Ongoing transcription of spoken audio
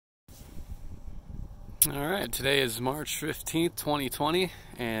Alright, today is March 15th, 2020,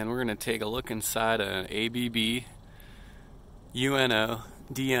 and we're going to take a look inside an ABB UNO-DM-PLUS.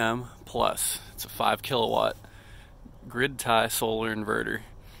 It's a 5 kilowatt grid tie solar inverter.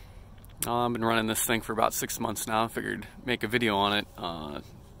 I've been running this thing for about 6 months now. I figured make a video on it.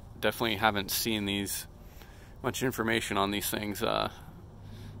 Definitely haven't seen much information on these things on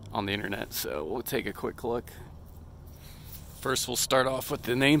the internet, so we'll take a quick look. First we'll start off with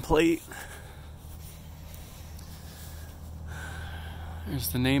the nameplate. There's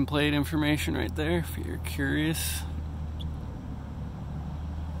the nameplate information right there if you're curious.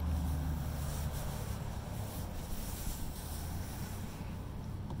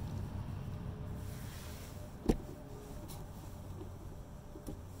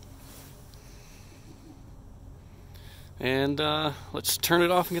 And let's turn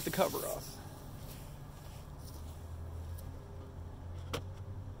it off and get the cover off.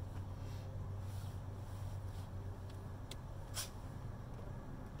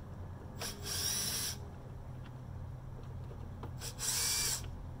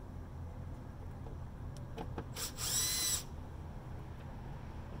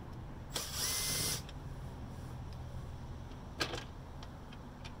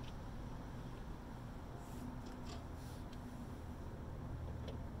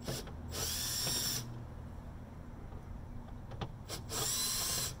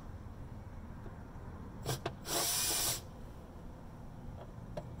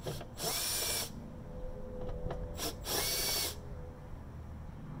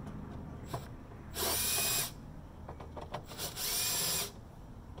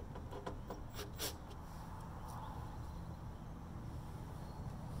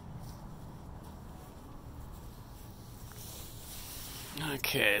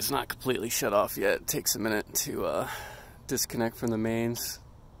 Okay, it's not completely shut off yet. It takes a minute to disconnect from the mains.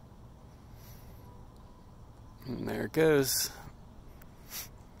 And there it goes.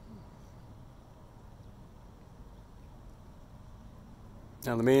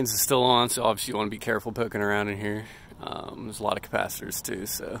 Now the mains is still on, so obviously you want to be careful poking around in here. There's a lot of capacitors too,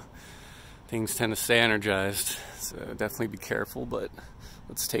 so things tend to stay energized. So definitely be careful, but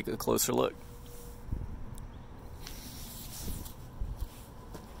let's take a closer look.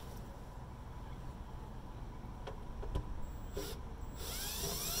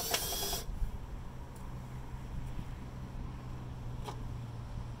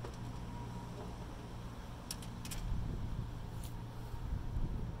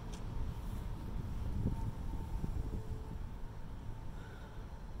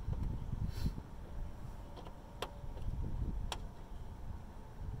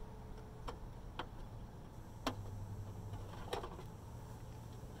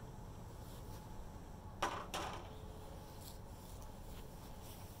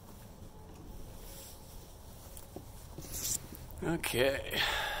 Okay.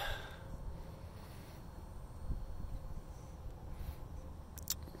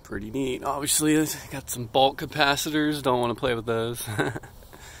 Pretty neat. Obviously, it's got some bulk capacitors. Don't want to play with those.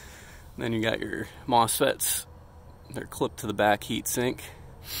 Then you got your MOSFETs. They're clipped to the back heatsink.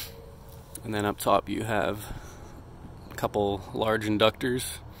 And then up top you have a couple large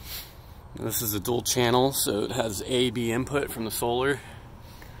inductors. Now, this is a dual channel, so it has ABB input from the solar.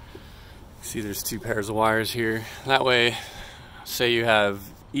 See, there's two pairs of wires here. That way, say you have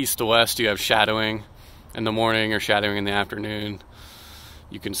east to west, you have shadowing in the morning or shadowing in the afternoon.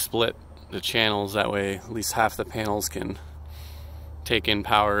 You can split the channels, that way at least half the panels can take in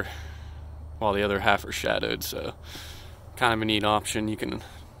power while the other half are shadowed. So kind of a neat option. You can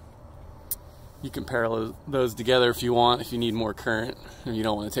parallel those together if you want, if you need more current and you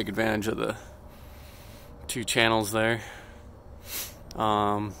don't want to take advantage of the two channels there.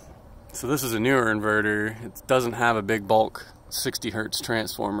 So this is a newer inverter. It doesn't have a big bulk 60 hertz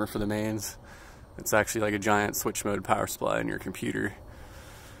transformer for the mains. It's actually like a giant switch mode power supply in your computer.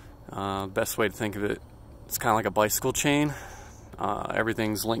 Best way to think of it, it's kind of like a bicycle chain.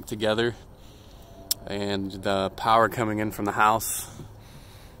 Everything's linked together, and the power coming in from the house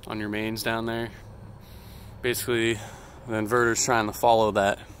on your mains down there, basically the inverter's trying to follow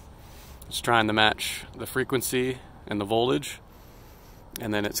that. It's trying to match the frequency and the voltage,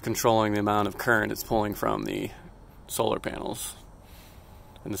 and then it's controlling the amount of current it's pulling from the solar panels.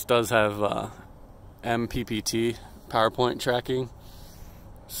 And this does have MPPT power point tracking,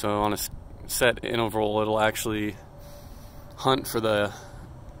 so on a set interval it'll actually hunt for the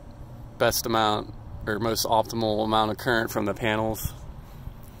best amount or most optimal amount of current from the panels.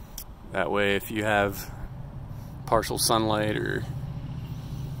 That way if you have partial sunlight or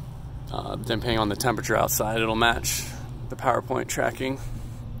depending on the temperature outside, it'll match the power point tracking.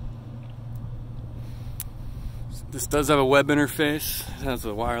 This does have a web interface. It has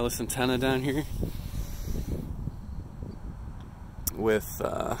a wireless antenna down here with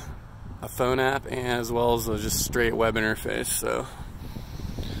a phone app, and as well as a just straight web interface. So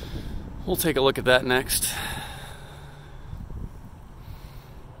we'll take a look at that next.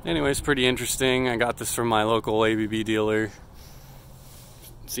 Anyways, pretty interesting. I got this from my local ABB dealer.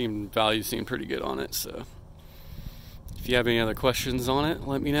 Value seemed pretty good on it. So if you have any other questions on it,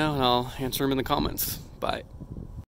 let me know and I'll answer them in the comments. Bye.